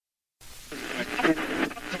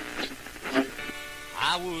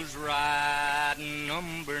was riding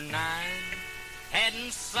number 9,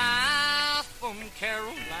 heading south from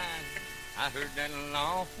Caroline. I heard that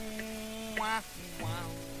long wow, wow,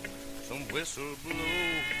 some whistle blow.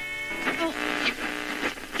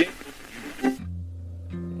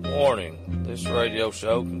 Warning, this radio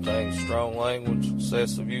show contains strong language,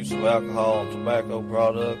 excessive use of alcohol and tobacco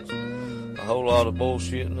products, a whole lot of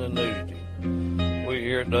bullshitting and nudity. We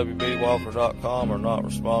here at WBWalker.com are not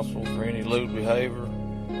responsible for any lewd behavior,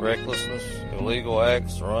 recklessness, illegal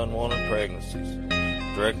acts, or unwanted pregnancies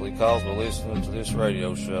directly caused by listening to this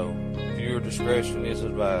radio show. Viewer discretion is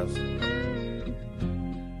advised.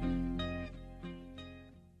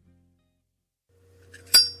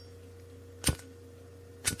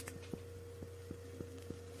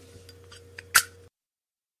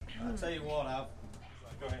 I'll tell you what,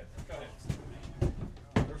 Go ahead.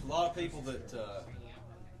 There's a lot of people that,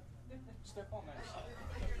 step on that.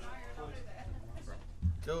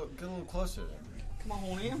 Get a little closer. Come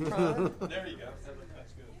on in, brother. There you go.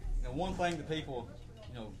 That's good. You know, one thing that people,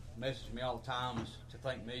 message me all the time is to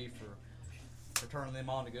thank me for turning them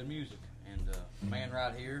on to good music. And the man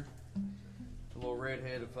right here, the little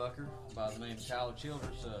red-headed fucker by the name of Tyler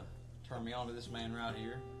Childers, turned me on to this man right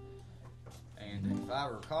here. And if I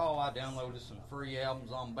recall, I downloaded some free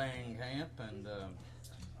albums on Bandcamp, and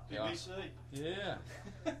BBC. Yeah,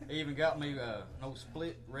 he even got me an old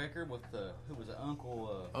split record with who was it,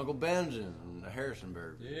 Uncle Benjamin in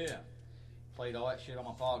Harrisonburg. Yeah, played all that shit on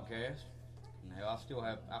my podcast. And hell,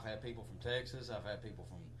 I've had people from Texas, I've had people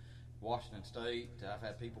from Washington State, I've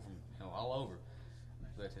had people from all over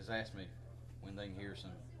that has asked me when they can hear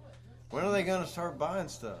some. When are they going to start buying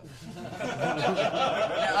stuff?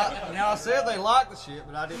 Now I said they like the shit,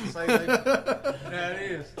 but I didn't say they. That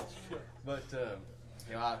is. But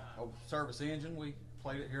Service Engine, we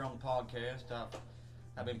played it here on the podcast.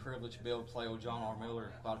 I've been privileged to be able to play old John R.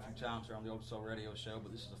 Miller quite a few times here on the Old Soul Radio Show.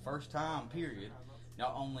 But this is the first time, period,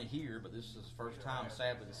 not only here, but this is the first time,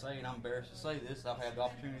 sadly to say, and I'm embarrassed to say this, I've had the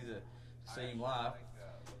opportunity to see him live.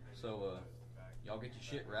 So y'all get your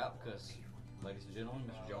shit right, because, ladies and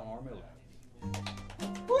gentlemen, Mr. John R. Miller.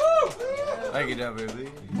 Woo! Thank you, WB.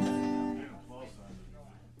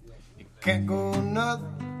 You can't go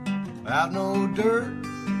nothing without no dirt.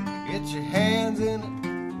 Get your hands in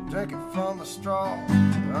it, drink it from a straw.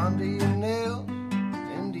 Under your nails,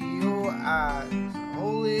 into your eyes.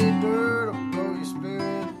 Holy dirt will blow your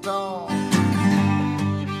spirit on.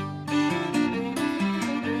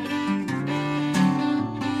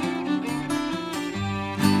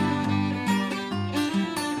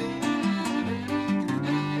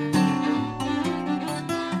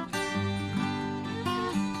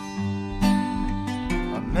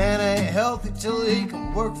 Man ain't healthy till he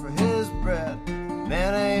can work for his bread.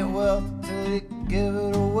 Man ain't wealthy till he can give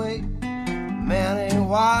it away. Man ain't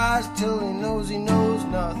wise till he knows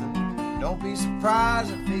nothing. Don't be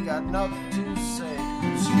surprised if he got nothing to say.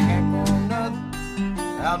 'Cause you can't go nothing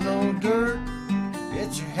out no dirt.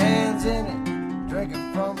 Get your hands in it, drink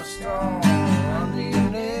it from a straw. Under your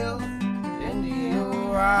nails, into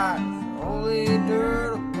your eyes. Holy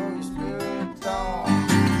dirt will blow your spirit on.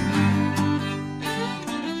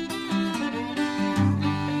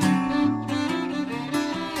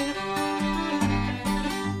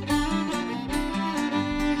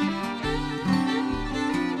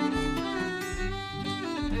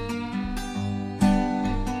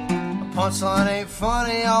 Punchline ain't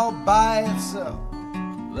funny all by itself,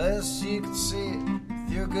 unless you can see it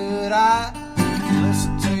with your good eye.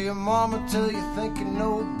 Listen to your mama till you think you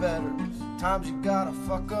know better. Sometimes you gotta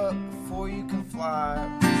fuck up before you can fly.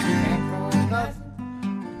 You can't grow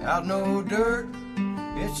nothing without no dirt.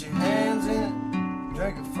 Get your hands in it,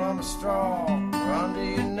 drink it from a straw. Or under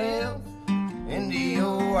your nails, into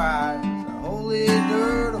your eyes. The holy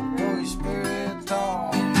dirt will blow your spirit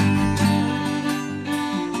tall.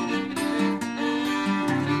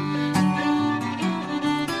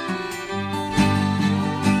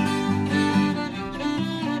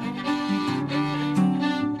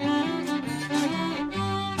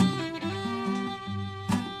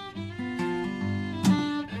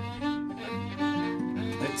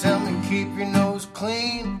 Tell me keep your nose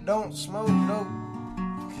clean, don't smoke dope.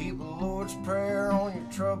 Keep the Lord's Prayer on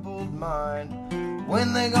your troubled mind.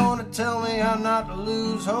 When they gonna tell me I'm not to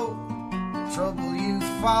lose hope? The trouble you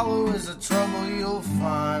follow is the trouble you'll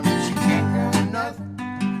find. But you can't go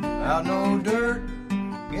nothing without no dirt.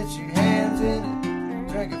 Get your hands in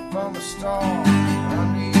it, drink it from a straw.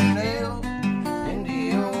 Under your nails, into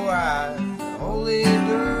your eyes. The holy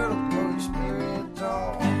dirt will blow your spirit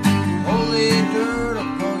on. Holy dirt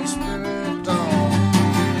will blow your spirit on.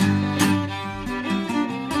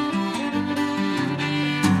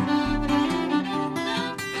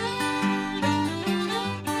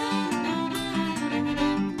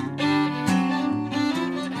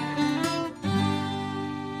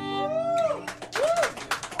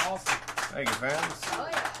 Thank you, fans. Oh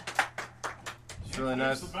yeah. It's really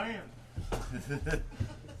nice.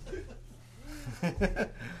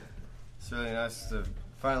 It's really nice to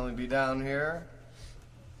finally be down here.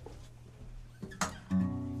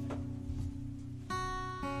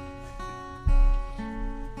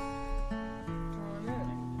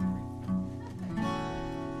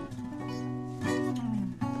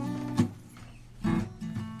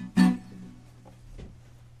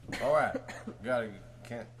 All right,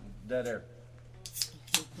 can't dead air.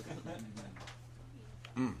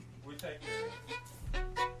 We take care of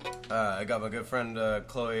it. I got my good friend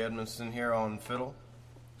Chloe Edmondson here on fiddle,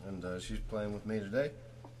 and she's playing with me today.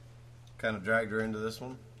 Kind of dragged her into this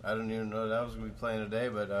one. I didn't even know that I was going to be playing today,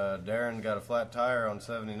 but Darren got a flat tire on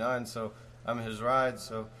 79, so I'm his ride,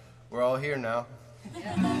 so we're all here now.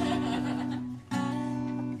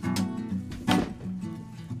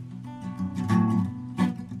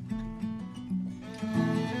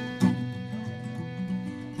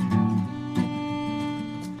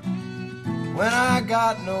 When I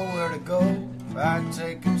got nowhere to go, I'd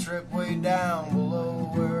take a trip way down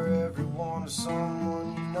below where everyone is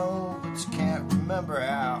someone you know, but you can't remember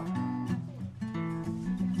how.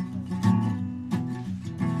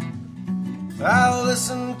 I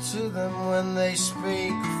listen to them when they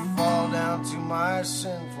speak, fall down to my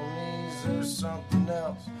sinful knees. There's something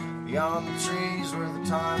else beyond the trees where the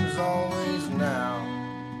time is always now.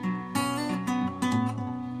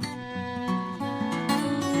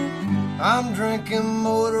 I'm drinking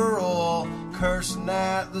motor oil, cursing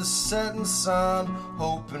at the setting sun,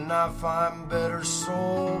 hoping I find better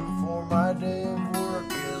soul before my day of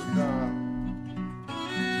work is done.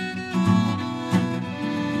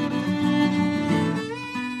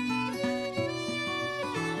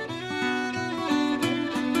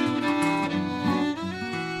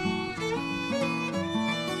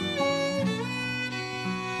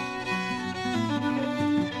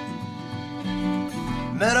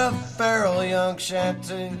 Met a feral young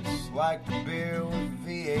chanteuse, like the beer with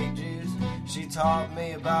VA juice. She taught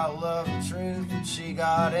me about love and truth, and she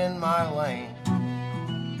got in my lane.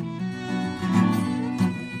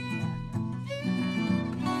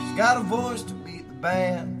 She's got a voice to beat the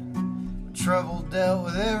band, when trouble dealt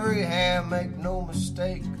with every hand. Make no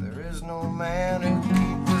mistake, there is no man who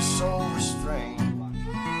can keep her soul restrained.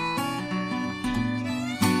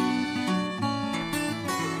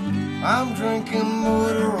 I'm drinking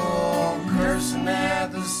motor oil, cursing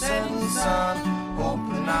at the setting sun,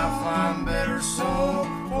 hoping I find better soul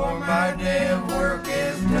before my day of work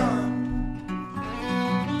is done.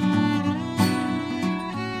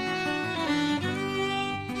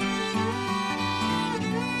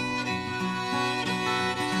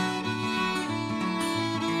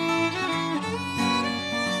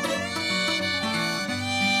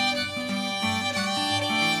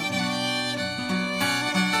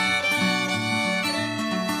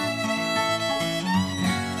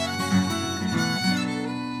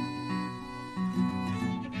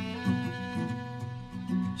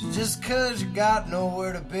 Just 'cause you got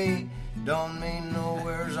nowhere to be don't mean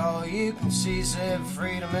nowhere's all you can see. Said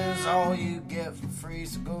freedom is all you get for free,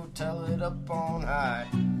 so go tell it up on high.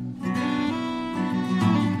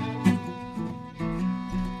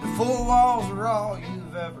 The four walls are all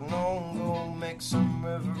you've ever known. Go make some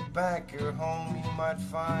river back your home. You might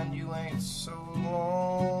find you ain't so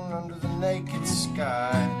alone under the naked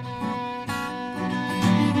sky.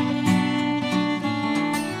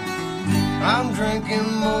 I'm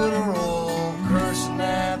drinking motor oil, cursing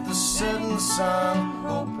at the setting sun,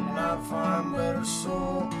 hoping I find better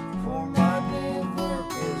soul before my day of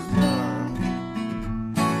work is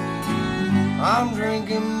done. I'm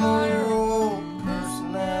drinking motor oil,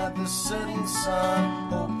 cursing at the setting sun,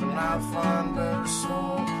 hoping I find better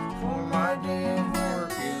soul before my day of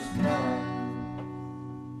work is done.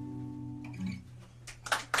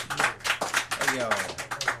 Hey, yo.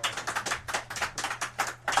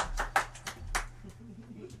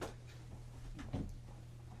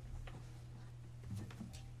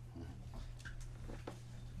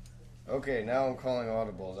 Okay, now I'm calling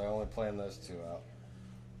audibles. I only planned those two out.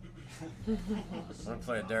 I'm gonna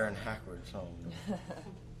play a Darren Hackwood song.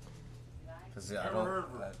 Cause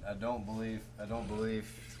I don't believe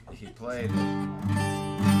he played it.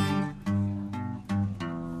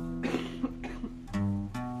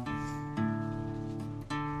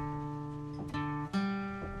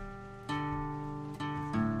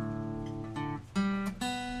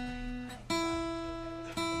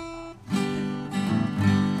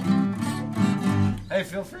 Hey,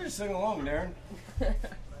 feel free to sing along, Darren.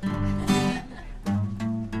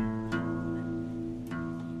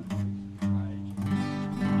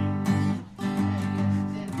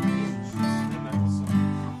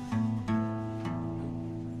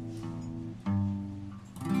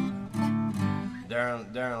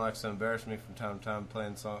 Darren likes to embarrass me from time to time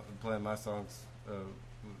playing my songs,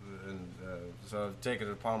 so I've taken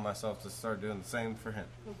it upon myself to start doing the same for him.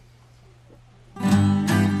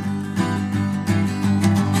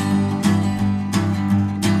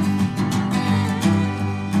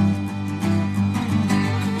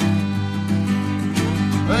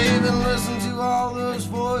 Well, you've been listening to all those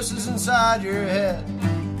voices inside your head,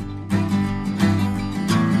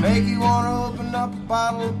 make you want to open up a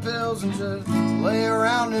bottle of pills and just lay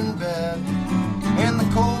around in bed. And the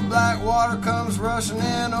cold black water comes rushing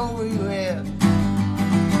in over your head,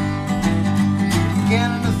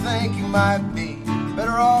 beginning to think you might be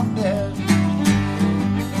better off dead.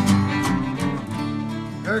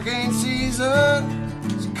 Hurricane season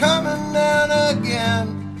is coming down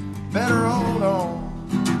again. Better hold on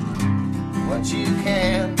what you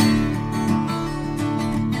can.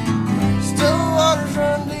 Still waters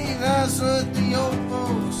run deep, that's what the old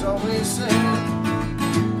folks always say.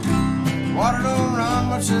 Water don't run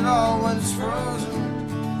much at all when it's frozen.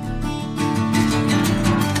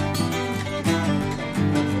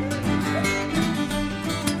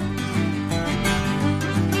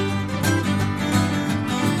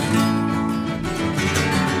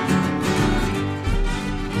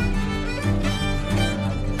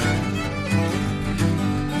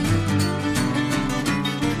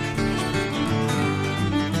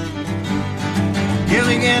 You're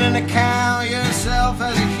beginning to count yourself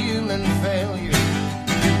as a human failure.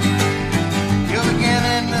 You're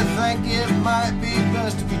beginning to think it might be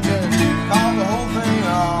best if you just call the whole thing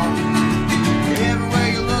off. Everywhere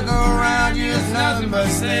you look around you, it's nothing but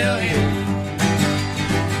failure.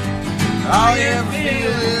 All you ever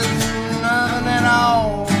feel is nothing at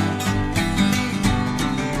all.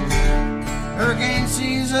 Hurricane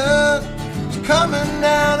season is coming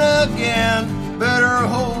down again. Better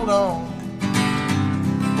hold on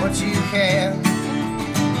what you can.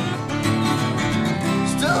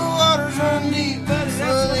 Still waters run deep, that's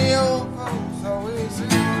what the old folks always say.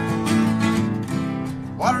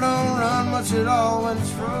 Water don't run much at all when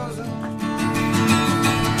it's frozen.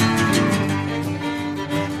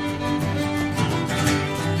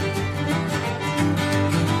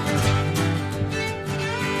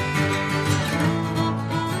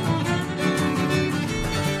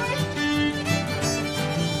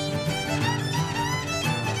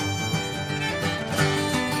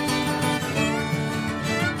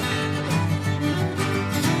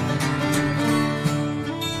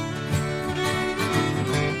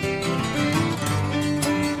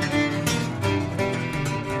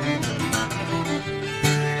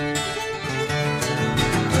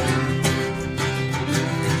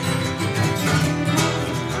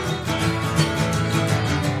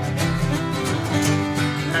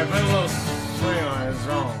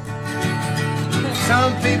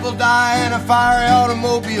 Some people die in a fiery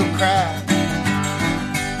automobile crash.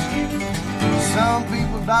 Some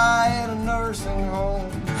people die in a nursing home.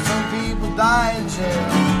 Some people die in jail.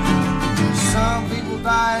 Some people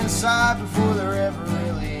die inside before they're ever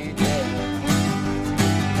really dead.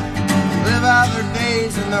 Live out their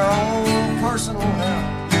days in their own personal hell.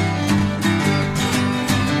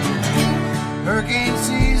 Hurricane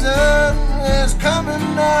season is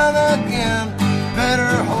coming down again.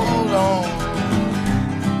 Better hold on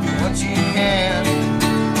what you can.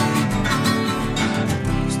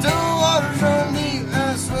 Still waters run deep,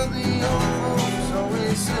 that's what the old folks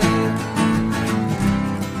always say.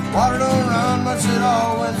 Water don't run much at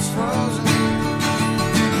all when it's frozen.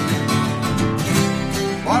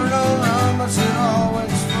 Water don't run much at all when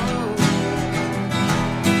it's frozen.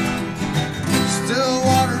 Still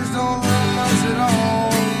waters don't run much at all.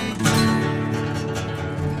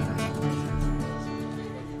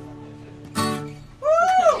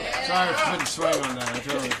 Sorry for putting swing on that. I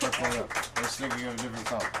totally fucked that up. I was thinking of a different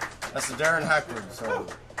song. That's the Darren Hackwood song.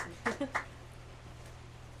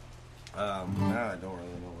 Now I don't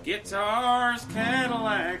really know what. Guitars,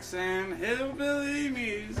 Cadillacs, and hillbilly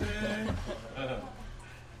music.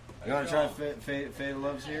 You want to try Fade of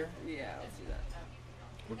Love's here? Yeah, let's do that.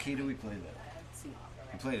 What key do we play that? C.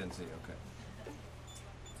 You played in C, okay.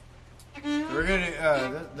 So we're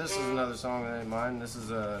gonna. This is another song that ain't mine. This is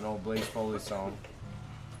an old Blaze Foley song.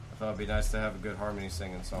 I thought it'd be nice to have a good harmony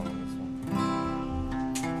singing song on this one.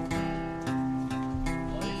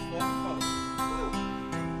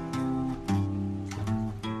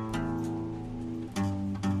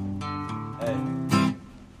 Hey.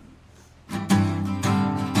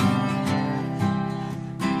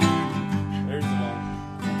 There's the one.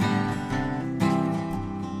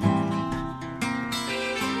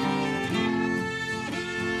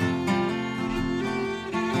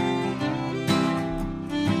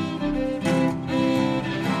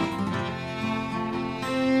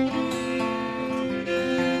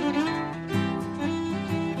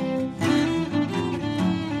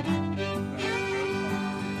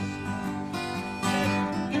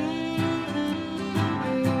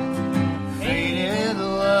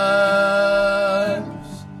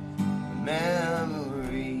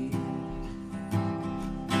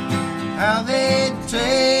 how they take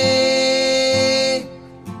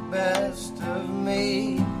the best of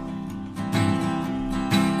me.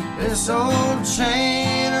 This old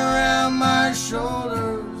chain around my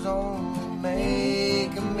shoulders only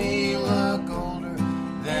making me look older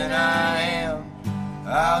than I am.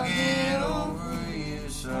 I'll get over you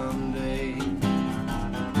someday.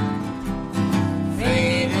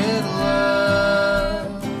 Faded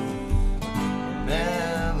love,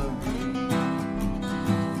 memory.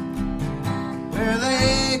 Where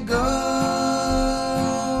they go,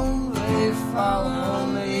 they follow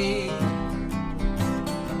me.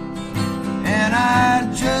 And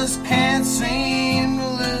I just can't seem to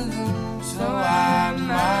lose them, so I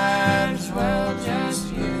might as well just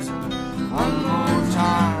use them one more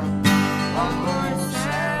time, one more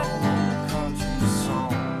sad old country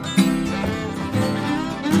song.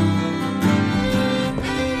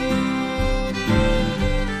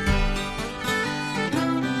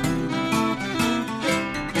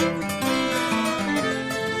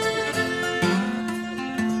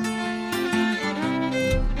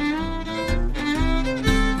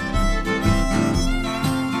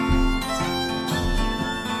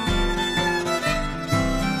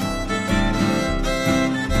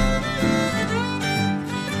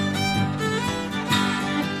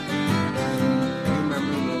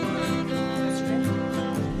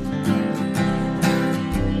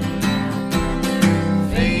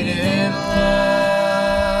 Faded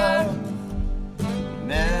love,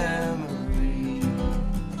 memory.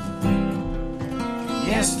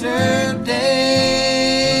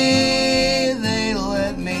 Yesterday they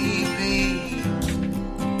let me be.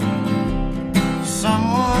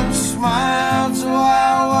 Someone smiled, so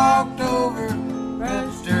I walked over,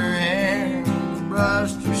 brushed her hair,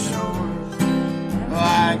 brushed her shoulders. Well,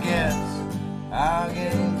 I guess I'll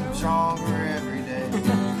get stronger every day.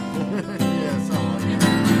 Yeah, something like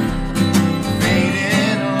that.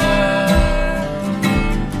 Faded love,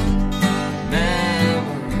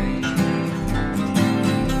 memory.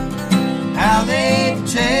 How they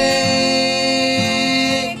take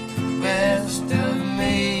the best of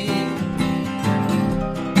me.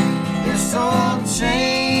 This old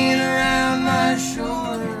chain around my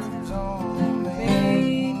shoulders only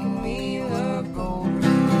making me look older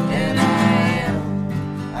than I am.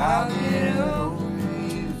 I'll get over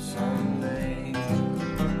you someday.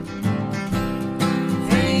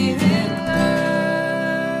 Faded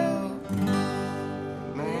love,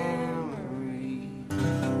 memory.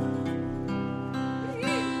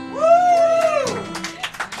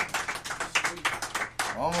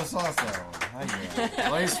 Almost lost that one. Thank you.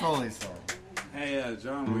 Blaze Foley song. Hey,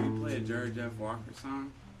 John, will you play a Jerry Jeff Walker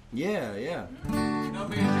song? Yeah, yeah. You know,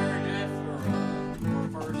 me and Jerry Jeff were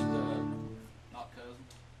first, not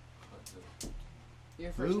cousins, but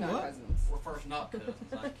Your first Who, not what? cousins. we're first not cousins.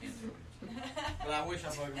 I can't do it. But I wish I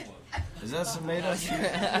fucking was. Is that some made up shit?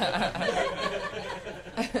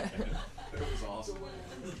 It was awesome.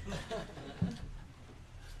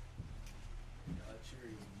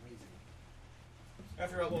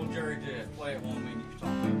 After a little Jerry Jeff, play it one minute, you talk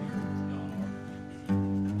about Jerry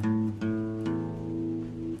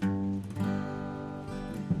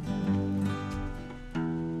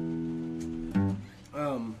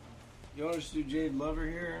You want us to do Jade Lover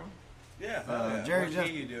here? Yeah, Jerry what Jeff-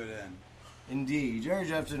 key you do it in? Indeed. Jerry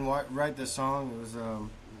Jeff didn't write this song. It was,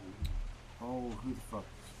 who the fuck?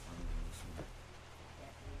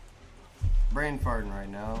 Brain farting right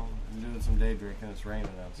now. I'm doing some day drinking. It's raining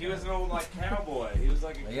outside. He was an old like cowboy. He was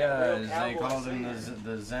like a Yeah, real they cowboy called him singer.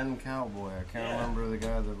 the Zen Cowboy. I can't Yeah. remember the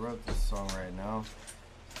guy that wrote this song right now.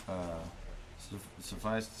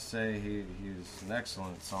 Suffice to say, he's an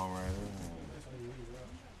excellent songwriter.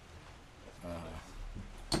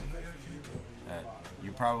 That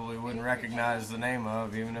you probably wouldn't recognize the name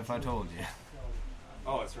of, even if I told you.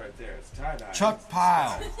 Oh, it's right there. It's tie-dye. Chuck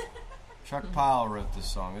Pyle. Chuck Pyle wrote this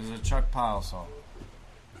song. This is a Chuck Pyle song.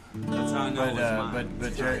 That's how I know it was mine.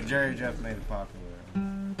 But Jerry Jeff made it popular.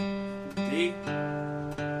 D,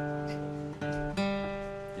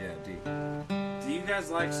 Yeah, D. do you guys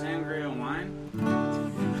like sangria wine?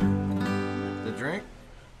 The drink?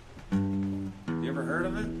 You ever heard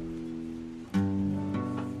of it?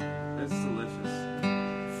 It's delicious.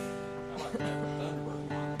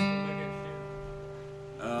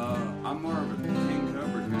 I'm more of a King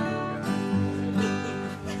Cobra kind of guy.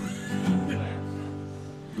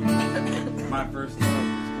 My first love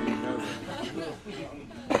was King Cobra.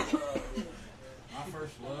 My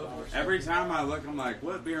first love was Every time I look, I'm like,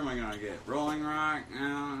 what beer am I gonna get? Rolling Rock?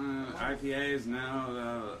 No. IPAs?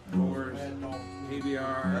 No. Coors?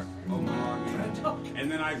 PBR? Old Milwaukee?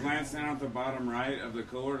 And then I glance down at the bottom right of the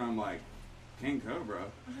cooler, and I'm like, King Cobra.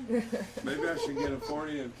 Maybe I should get a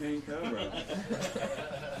 40 of King Cobra.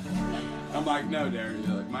 I'm like, no, Darren.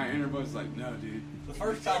 You're like, my inner voice like, no, dude. The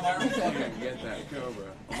first time I I can't get that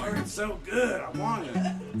Cobra. I'm like, it's so good. I want it.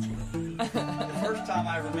 The first time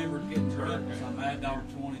I remembered getting drunk was on Mad Dog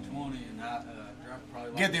 2020, and I drank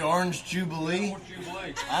probably like Get the Orange Jubilee. Orange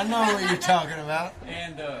Jubilee. I know what you're talking about.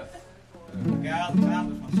 And the guy at the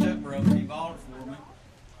time was my stepbrother. He bought it for me,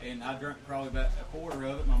 and I drank probably about a quarter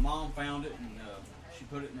of it. My mom found it, and she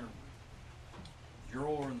put it in her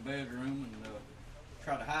drawer in the bedroom, and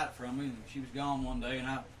tried to hide it from me. And she was gone one day, and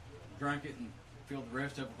I drank it and filled the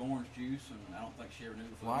rest up with orange juice, and I don't think she ever knew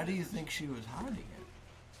the fuck. Why do you think she was hiding it?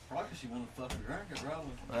 Probably because she wanted to fucking drink it,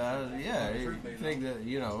 probably. Yeah, you think that,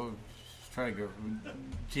 you know, she's trying to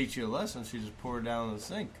teach you a lesson, she just poured it down in the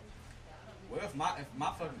sink. Well, if my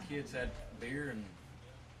fucking kids had beer, and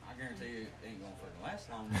I guarantee you it ain't gonna fucking last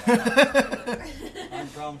long. I can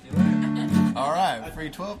promise you that. All right, free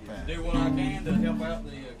 12-pack. Do what I can to help out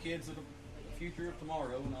the kids of the future of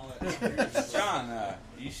tomorrow and all that. John,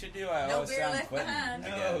 you should do I No Always beer Sound left Quitting. behind.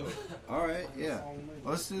 No. All right, yeah.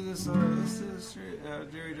 Let's do this.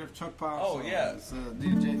 Jerry Jeff Chuck Pop. Oh, yeah.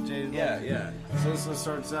 DJ. Yeah. So this one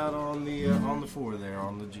starts out on the 4 there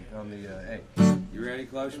on the G on the A. You ready,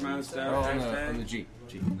 Close Mouth Oh, stuff? on the G.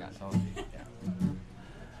 It's on the G. Yeah.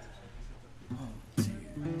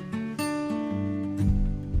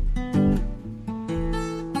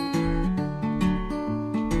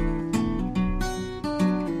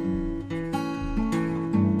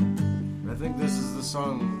 I think this is the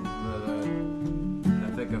song that I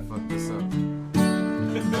think I fucked this up.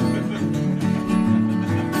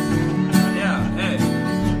 Yeah, hey.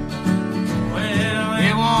 Well,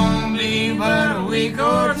 it won't be but a week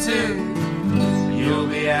or two. You'll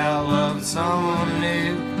be out loving someone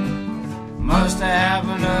new. Must have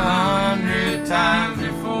happened 100 times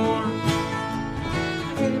before.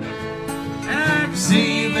 And I can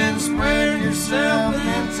see you've been spreading yourself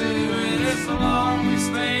into it. It's a long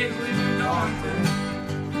mistake we've been going through.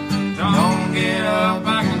 Don't get up,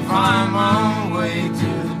 I can find my own way to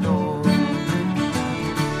the door.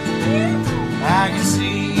 I can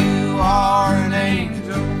see you are an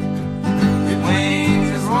angel. Your wings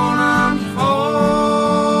just won't unfold.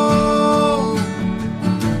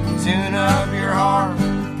 Tune up your heart,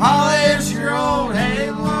 polish your old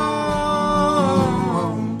halo.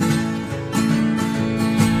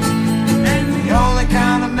 And the only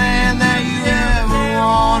kind of man that you ever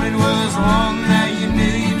wanted was one that you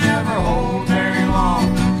knew you'd never hold very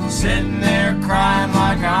long. Sitting there crying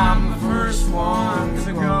like I'm the first one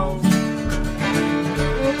to go.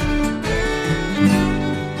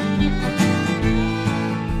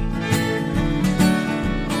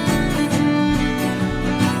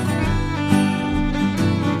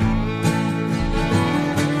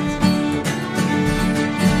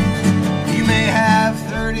 You may have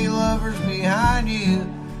 30 lovers behind you.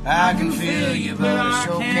 I can feel you, but I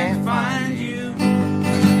sure can't find you.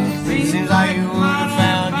 Seems like you would have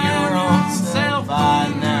found your own self by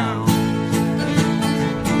now.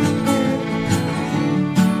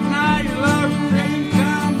 Now your lovers ain't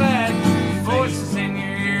come back. Voices in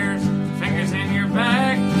your ears, fingers in your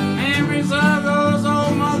back. Memories of those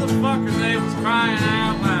old motherfuckers, they was crying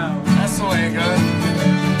out loud. That's the way it goes.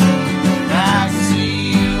 I can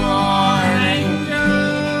see you are an angel.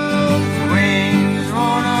 Wings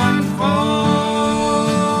won't unfold.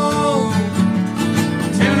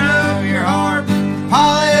 Tune up your heart,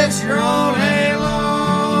 polish your old halo.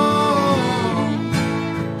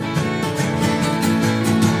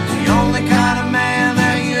 The only kind of man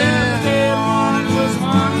that you ever wanted was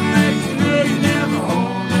one that you knew you'd never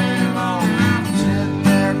hold very long. Sitting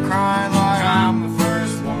there crying like I'm the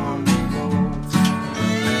first one to go.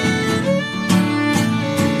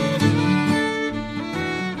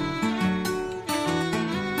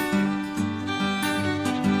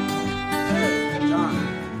 John,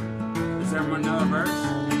 is there another verse?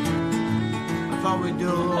 I thought we'd do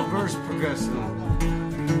a little verse progression.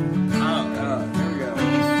 Oh, here we go.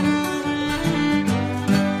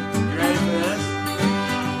 You ready for this?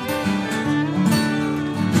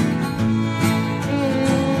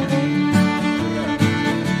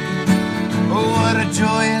 Oh, what a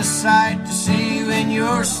joyous sight to see you in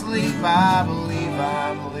your sleep. I believe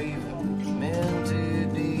I'm leaving men too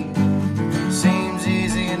deep. Seems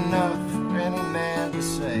easy enough for any man to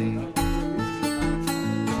say.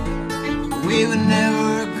 We would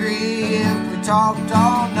never agree if we talked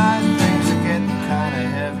all night. Things are getting kinda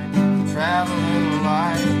heavy. Traveling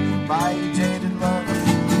light by you jaded lover,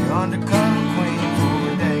 the undercover queen for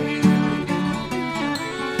a day.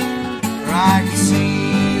 I can see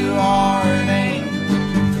you are an angel.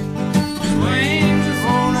 Just wait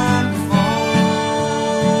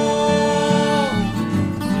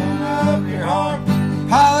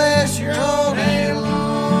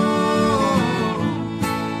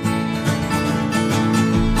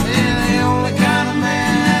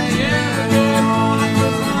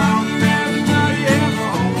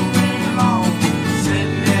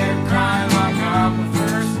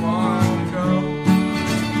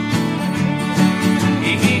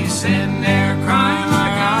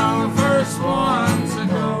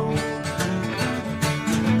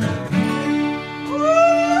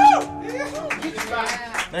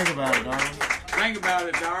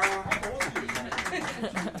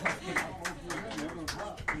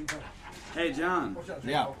John.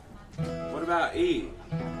 Yeah. What about E?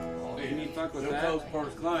 Can you fuck with that?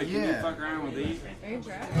 Chloe, can you Yeah. fuck around with E? Are you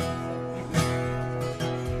driving?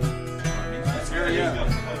 Let's hear it up.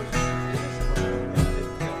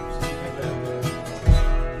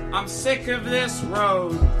 I'm sick of this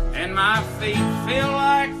road, and my feet feel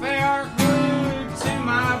like they are glued to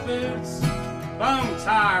my boots. Bone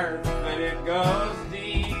tired, but it goes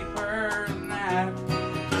deeper than that.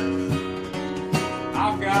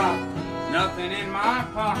 I've got nothing in my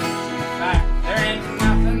pockets. In fact, there ain't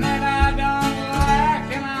nothing that I don't like,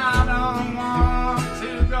 and I don't want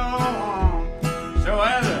to go on. So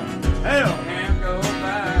where the hell can go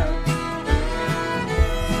back?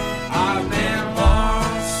 I've been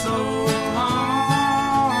lost so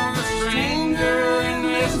long, a stranger in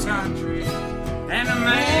this country, and a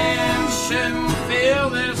man shouldn't feel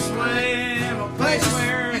this way in a place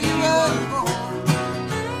where he was born.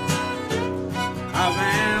 I've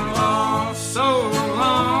been lost so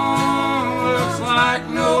long, looks like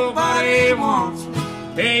nobody wants me.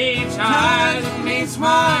 Each eye that meets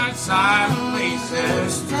my silently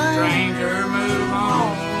says, stranger, move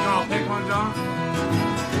on. You wanna pick one, John?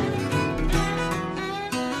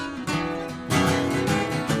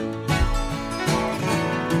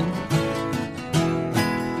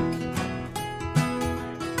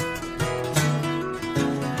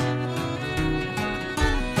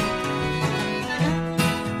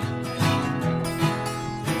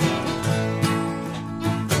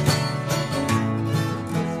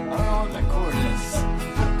 Oh, the chorus.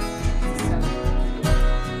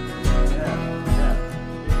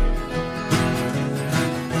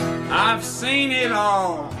 I've seen it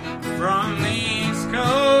all, from the East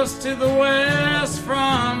Coast to the West,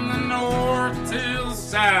 from the North to the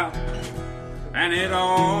South, and it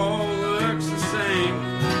all looks the same.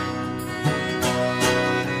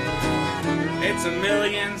 It's a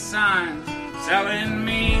million signs selling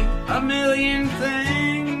me a million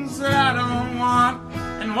things that I don't want,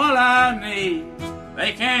 and what I need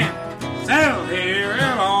they can't sell here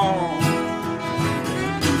at all.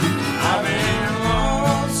 I've been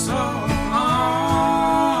lost so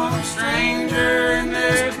long, a stranger in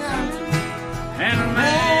this country, and a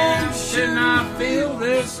man should not feel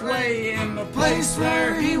this way in the place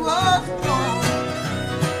where he was born.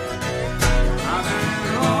 I've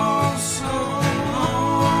been lost so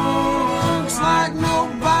long, looks like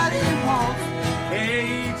nobody wants me.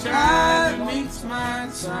 Each eye that meets my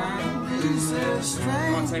sign, he says,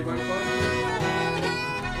 stranger. Want to take one photo?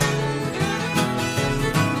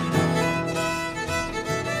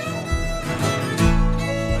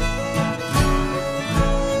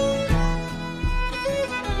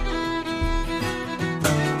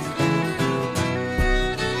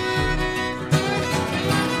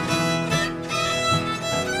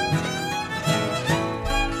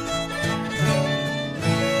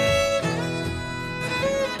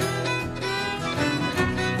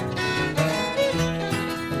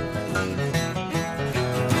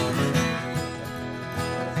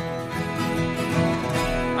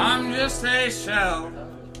 I'm just a shell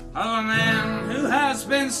of a man who has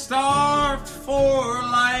been starved for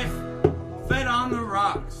life, fed on the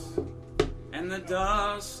rocks and the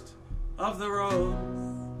dust of the road.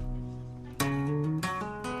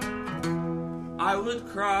 I would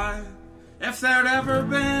cry if there'd ever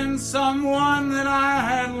been someone that I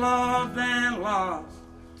had loved and lost,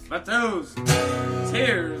 but those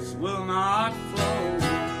tears will not flow.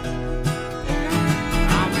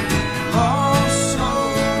 I've been lost so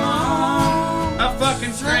long, a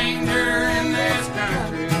fucking stranger in this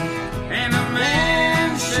country, and a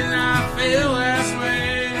man should not feel this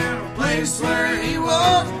way in a place where he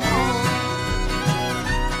was born.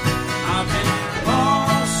 I've been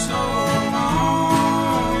lost so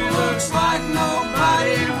long, it looks like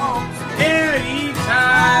nobody wants me. Any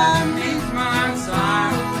time he's my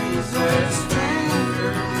side, he says,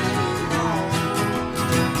 stranger, move on.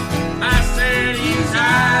 I said, each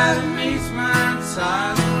eye that meets my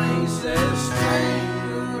side, he says,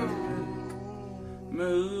 stranger,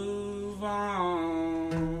 move on.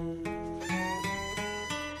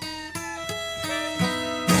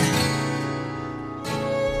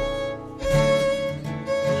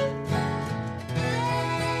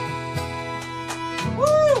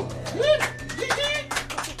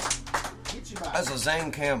 That's a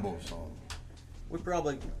Zane Campbell song. We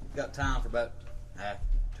probably got time for about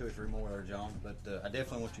 2 or 3 more there, John. But I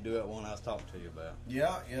definitely want you to do that one I was talking to you about.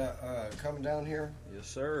 Yeah. Coming down here. Yes,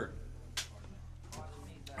 sir.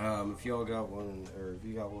 If y'all got one, or if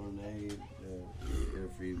you got one in A,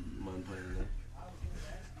 if you mind playing that.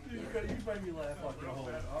 You made me laugh like the whole.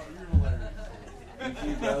 You're hilarious. Thank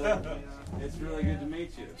you, brother. It's really good to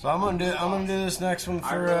meet you. So I'm gonna do this next one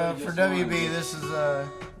for WB. This is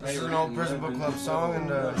an old Prison Book Club song, and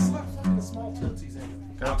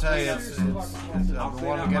gotta tell you, I've been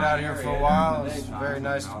wanting to get out here for a while. It's very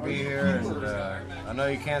nice to be here, and I know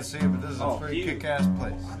you can't see it, but this is a pretty kick-ass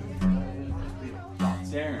place.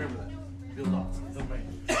 Darren.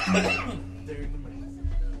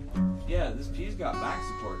 Yeah, this pew's got back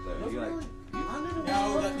support though. You like?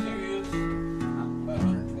 No, that pew is about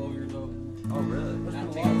 112 years old. Oh, really?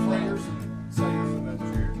 19 frames. A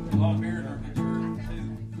lot bigger than our picture, too.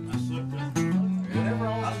 Whenever I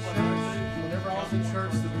was in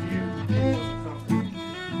church, the view wasn't comfortable.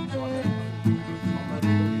 So I had my mother put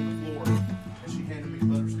me on the floor, and she handed me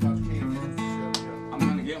butterscotch candy and she shut me up. I'm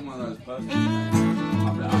gonna get one of those posters.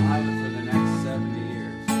 I'll have it for the next 70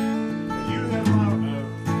 years. You have my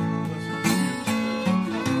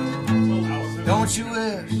Don't you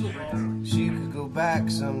wish she could go back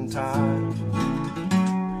sometime?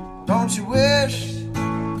 Don't you wish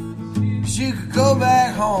she could go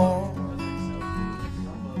back home?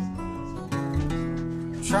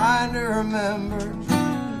 Trying to remember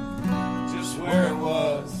just where it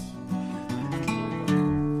was.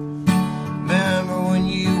 Remember when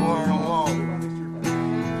you weren't alone.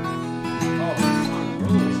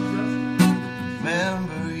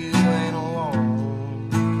 Remember you ain't alone.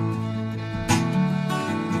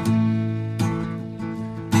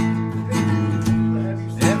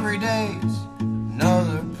 Every day's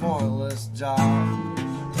another pointless job.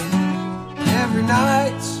 Every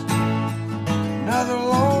night's another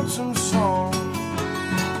lonesome song.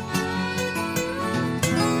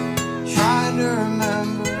 Trying to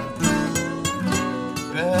remember,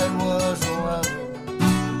 bed was 11.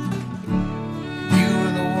 You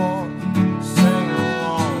were the one singing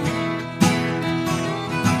along.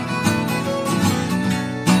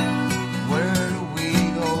 Where do we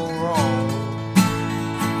go wrong?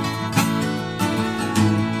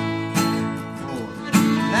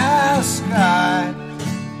 Now the sky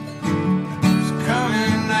is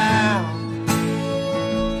coming down.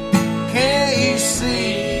 Can't you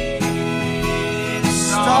see the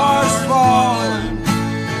stars falling?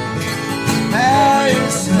 Have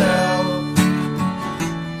yourself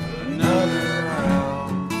another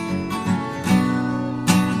round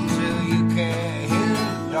till you can't hear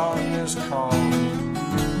the darkness calling.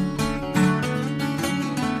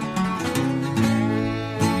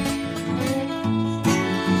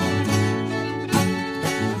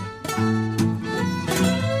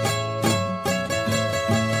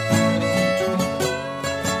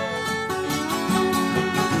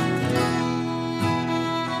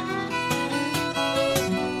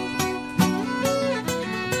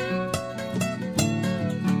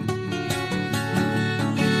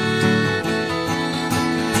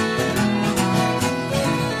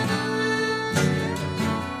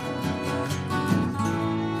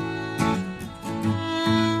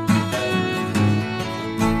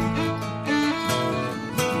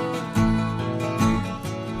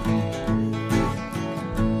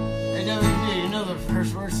 Hey, WD, you know the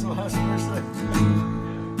first verse and the last verse?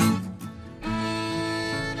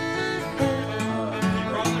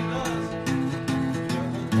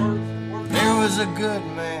 There was a good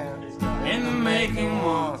man in the making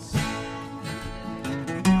once.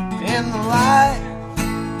 In the light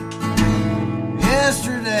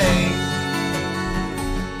yesterday,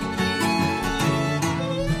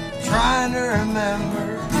 trying to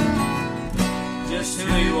remember just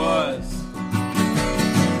who he was.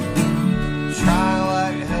 Trying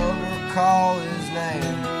like hell to recall his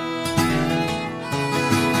name.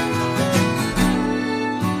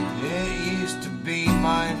 It used to be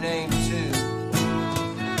my name too.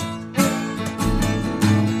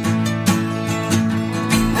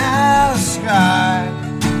 Now the sky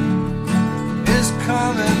is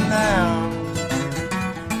coming down.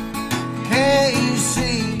 Can't you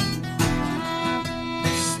see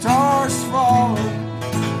stars falling?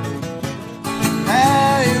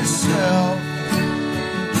 Have yourself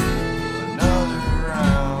another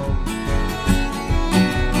round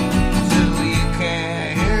till you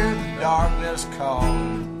can't hear the darkness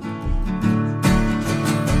calling.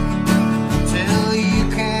 Till you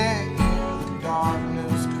can't hear the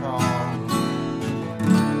darkness calling.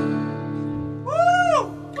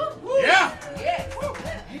 Yeah!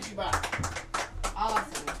 Get you back.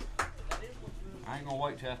 Awesome. I ain't gonna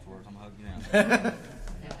wait till afterwards. I'm hugging you out.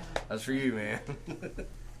 That's for you, man.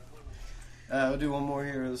 We'll do one more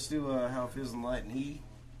here. Let's do How It Feels in Light and Heat.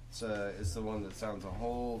 It's the one that sounds a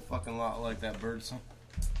whole fucking lot like that bird song.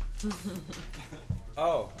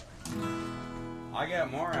 Oh. I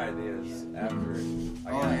got more ideas after.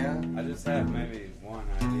 Yeah? I just have maybe one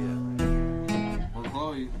idea. Well,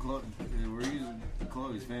 Chloe, we're using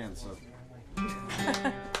Chloe's van, so.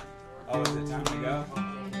 Oh, is it time to go?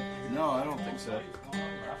 No, I don't think so.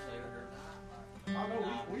 I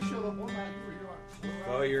know we showed up one night. You were here like.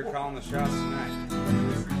 Chloe, you're calling the shots tonight.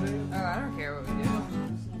 Oh, I don't care what we do.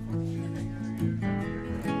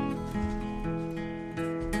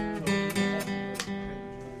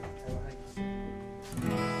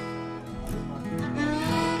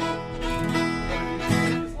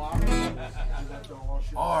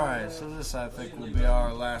 Alright, so this I think will be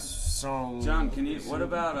our last song. John, what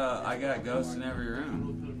about I Got Ghosts in Every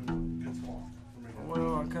Room?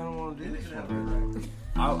 Well, I kind of want to do this one.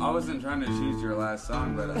 I wasn't trying to choose your last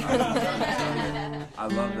song, but I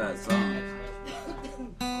love that song.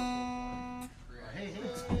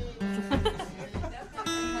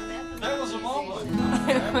 That was a moment.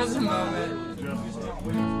 It was a moment. I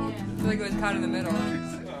feel like it was caught in the middle.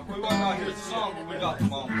 We might not hear the song, but we got the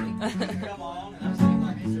moment. Come on.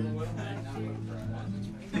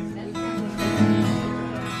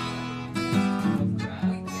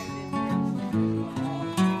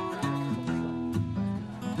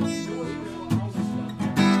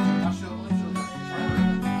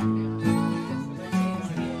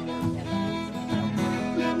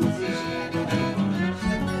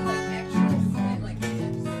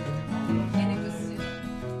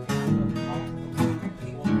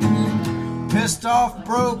 Pissed off,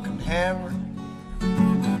 broken, hammered,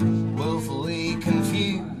 willfully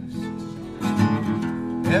confused.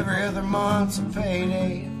 Every other month's a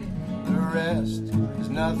payday, the rest is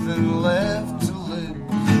nothing left to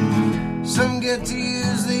lose. Some get to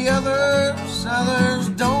use the others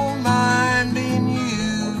don't mind being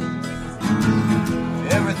used.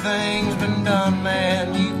 Everything's been done,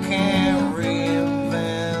 man, you can't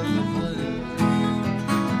reinvent the blues.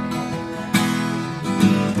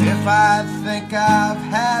 If I think I've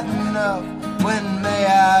had enough, when may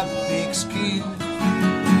I be excused?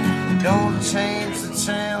 Don't change the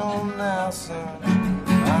channel now, son,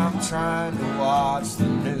 I'm trying to watch the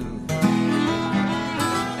news.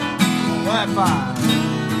 High five.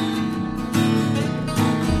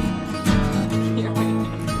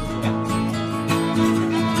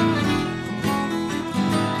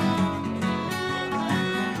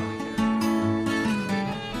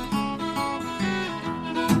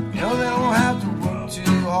 You know they don't have to work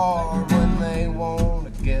too hard when they want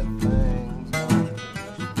to get things done.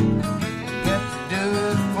 Get to do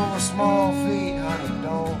it for a small fee, honey,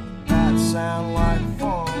 don't that sound like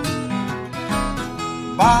fun?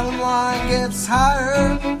 Bottom line gets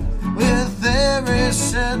higher with every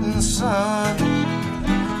setting sun.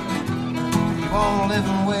 You wanna live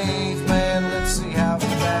in waves, man, let's see how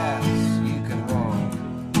fast you can run.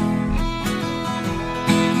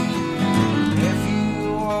 If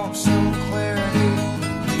you want some clarity,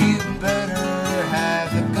 you better have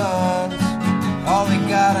the guns. All they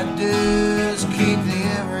gotta do is keep the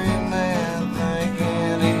everyman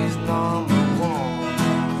thinking he's number one.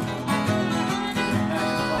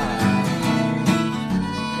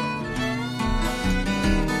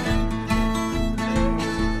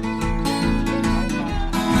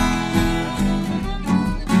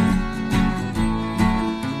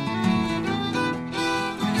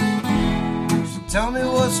 So tell me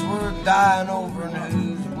what's worth dying over and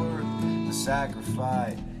who's worth the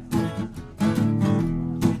sacrifice.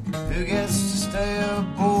 Who gets to stay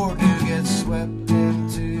aboard? Who gets swept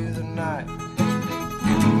into the night?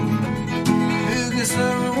 Who gets the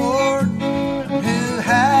reward? Who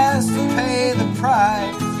has to pay the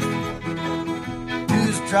price?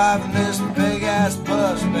 Who's driving this big ass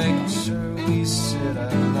bus, making sure we sit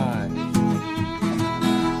at night?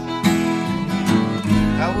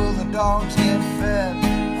 How will the dogs get fed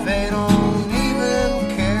if they don't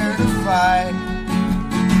even care to fight?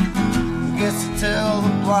 Who gets to tell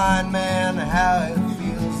the blind man how it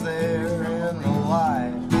feels there in the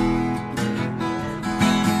light?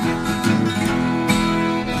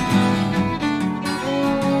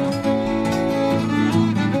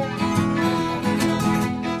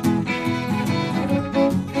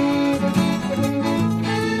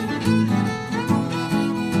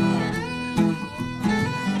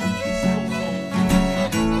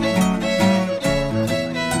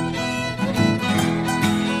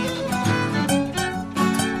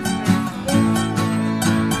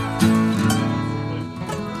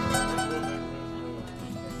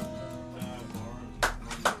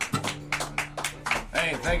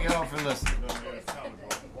 Hey, thank you all for listening.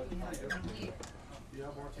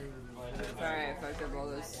 Sorry, I fucked up all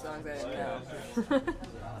those songs I didn't know.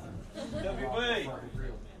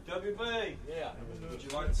 WB, yeah. Would you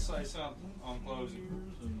like to say something on closing?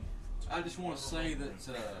 I just want to say that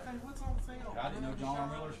I didn't know John R.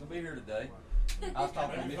 Miller's going to be here today. I was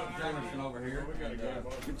talking to Mr. Jamerson over here.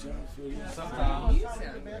 Sometimes You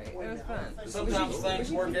sound great. It was fun. Sometimes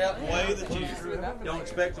things work out in a way that you don't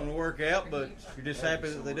expect them to work out, but you're just happy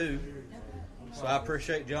that they do. So I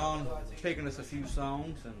appreciate John picking us a few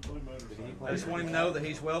songs, and I just want him to know that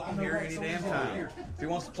he's welcome here any damn time. If he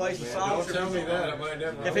wants to play some songs, Don't tell me that. I might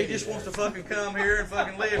never. if he just wants to fucking come here and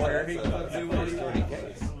fucking live here, he can fucking do what he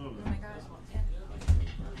wants.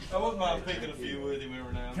 I wouldn't mind picking a few with him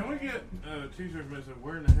every now and then. Can we get t-shirts that say,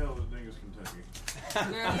 where in the hell is Dingus, Kentucky?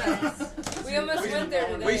 We almost went there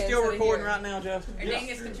today. We still instead of recording here. right now, Justin? Or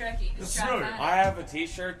Dingus, Kentucky. Just try to Sure. find it. I have a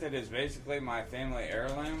T-shirt that is basically my family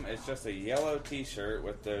heirloom. It's just a yellow T-shirt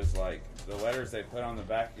with those like the letters they put on the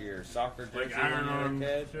back of your soccer jersey Like when you're a iron-on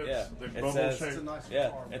kid. ships, Yeah, the it bubble says shape.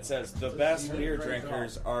 yeah, it says the best beer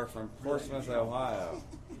drinkers are from Portsmouth, Ohio.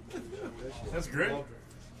 That's great.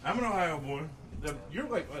 I'm an Ohio boy. You're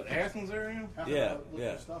like, what, Athens area? Yeah,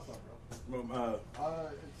 yeah. Well,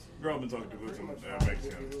 girl I've been talking to lives in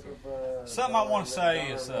Mexico. Something I want to say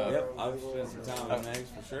is Yep, I've spent some time on eggs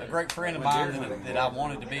for sure. a great friend of mine that I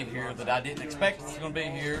wanted to be here, that I didn't expect was going to be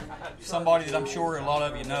here. Somebody that I'm sure a lot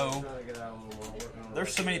of you know.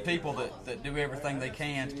 There's so many people that do everything they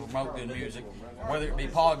can to promote good music, whether it be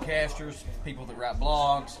podcasters, people that write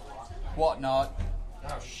blogs, whatnot.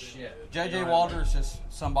 Oh shit. J.J. Walter is just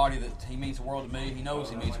somebody that he means the world to me. He knows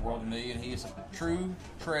he means the world to me, and he is a true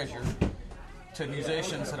treasure to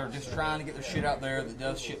musicians that are just trying to get their shit out there, that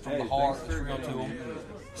does shit from the heart, that's real to them.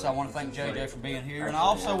 So I want to thank J.J. for being here, and I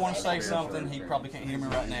also want to say something. He probably can't hear me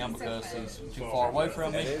right now because he's too far away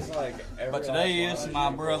from me. But today is my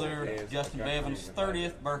brother Justin Bevan's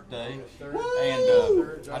 30th birthday,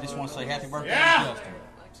 and I just want to say happy birthday to Justin.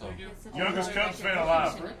 So Youngest Cubs fan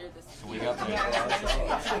alive. we got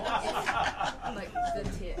that. Like the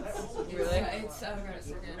tits. Really? It's so good.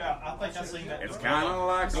 So good. Yeah, I think I seen that. It's kind of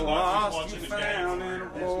like a lost and found in a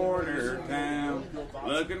border town,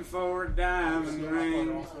 looking for a diamond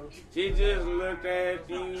ring. She just looked at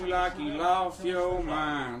you like you lost your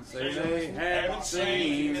mind. Say they haven't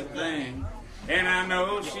seen a thing, and I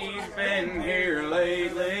know she's been here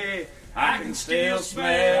lately. I can still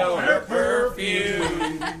smell her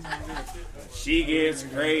perfume. She gets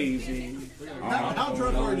crazy. How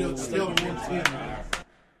drunk are you? Still 110.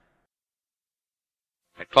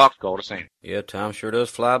 That clock's called us in. Yeah, time sure does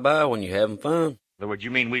fly by when you're having fun. In other words,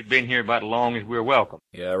 you mean we've been here about as long as we're welcome?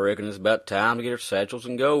 Yeah, I reckon it's about time to get our satchels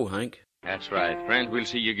and go, Hank. That's right. Friends, we'll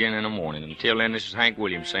see you again in the morning. Until then, this is Hank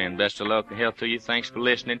Williams saying best of luck and health to you. Thanks for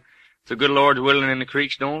listening. If the good Lord's willing and the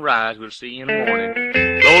creeks don't rise, we'll see you in the morning.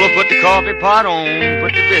 Lola, put the coffee pot on,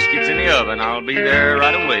 put the biscuits in the oven. I'll be there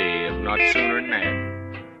right away, if not sooner than that.